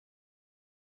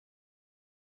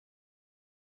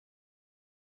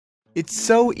It's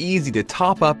so easy to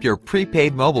top up your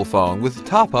prepaid mobile phone with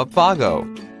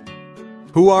TopUpVago.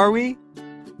 Who are we?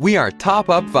 We are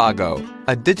TopUpVago,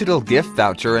 a digital gift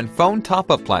voucher and phone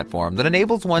top-up platform that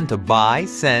enables one to buy,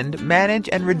 send, manage,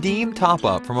 and redeem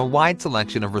top-up from a wide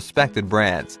selection of respected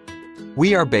brands.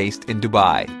 We are based in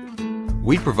Dubai.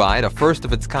 We provide a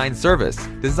first-of-its-kind service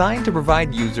designed to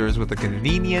provide users with a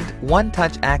convenient,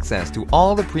 one-touch access to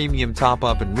all the premium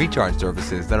top-up and recharge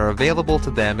services that are available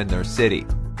to them in their city.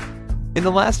 In the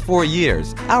last 4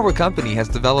 years, our company has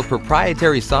developed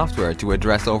proprietary software to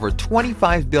address over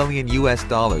 $25 billion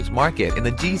market in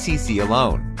the GCC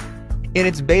alone. In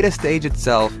its beta stage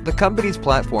itself, the company's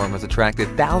platform has attracted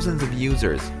thousands of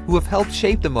users who have helped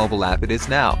shape the mobile app it is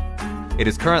now. It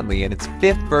is currently in its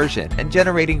 5th version and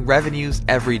generating revenues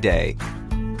every day.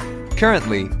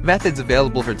 Currently, methods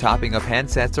available for topping up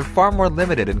handsets are far more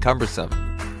limited and cumbersome.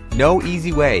 No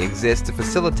easy way exists to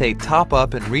facilitate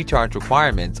top-up and recharge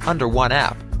requirements under one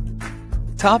app.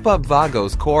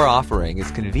 TopUpVago's core offering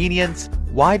is convenience,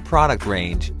 wide product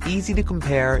range, easy to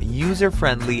compare,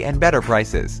 user-friendly, and better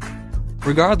prices.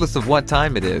 Regardless of what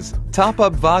time it is,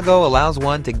 TopUpVago allows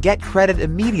one to get credit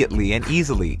immediately and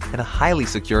easily in a highly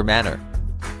secure manner.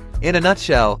 In a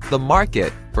nutshell, the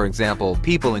market, for example,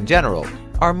 people in general,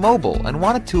 are mobile and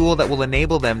want a tool that will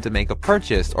enable them to make a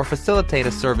purchase or facilitate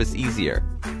a service easier.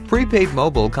 Prepaid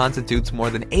mobile constitutes more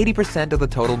than 80% of the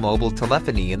total mobile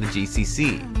telephony in the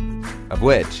GCC, of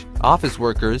which office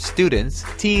workers, students,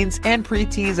 teens, and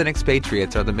preteens and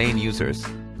expatriates are the main users.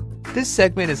 This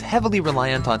segment is heavily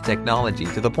reliant on technology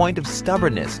to the point of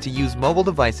stubbornness to use mobile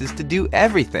devices to do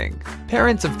everything.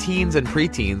 Parents of teens and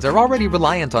preteens are already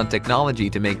reliant on technology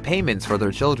to make payments for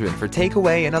their children for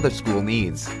takeaway and other school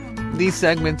needs. These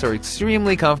segments are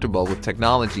extremely comfortable with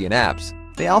technology and apps.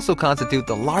 They also constitute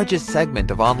the largest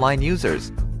segment of online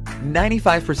users.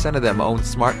 95% of them own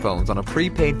smartphones on a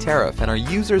prepaid tariff and are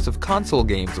users of console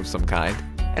games of some kind,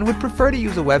 and would prefer to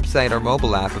use a website or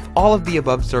mobile app if all of the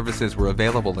above services were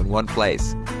available in one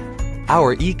place.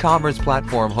 Our e-commerce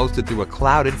platform, hosted through a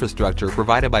cloud infrastructure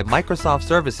provided by Microsoft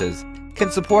Services,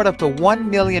 can support up to 1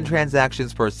 million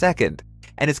transactions per second,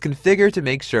 and is configured to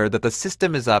make sure that the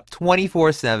system is up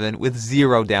 24/7 with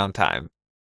zero downtime.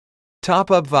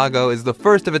 TopUpVago is the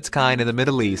first of its kind in the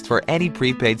Middle East for any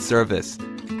prepaid service.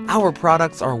 Our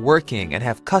products are working and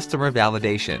have customer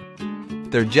validation.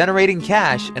 They're generating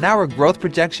cash, and our growth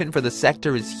projection for the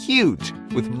sector is huge,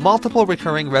 with multiple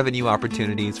recurring revenue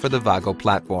opportunities for the Vago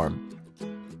platform.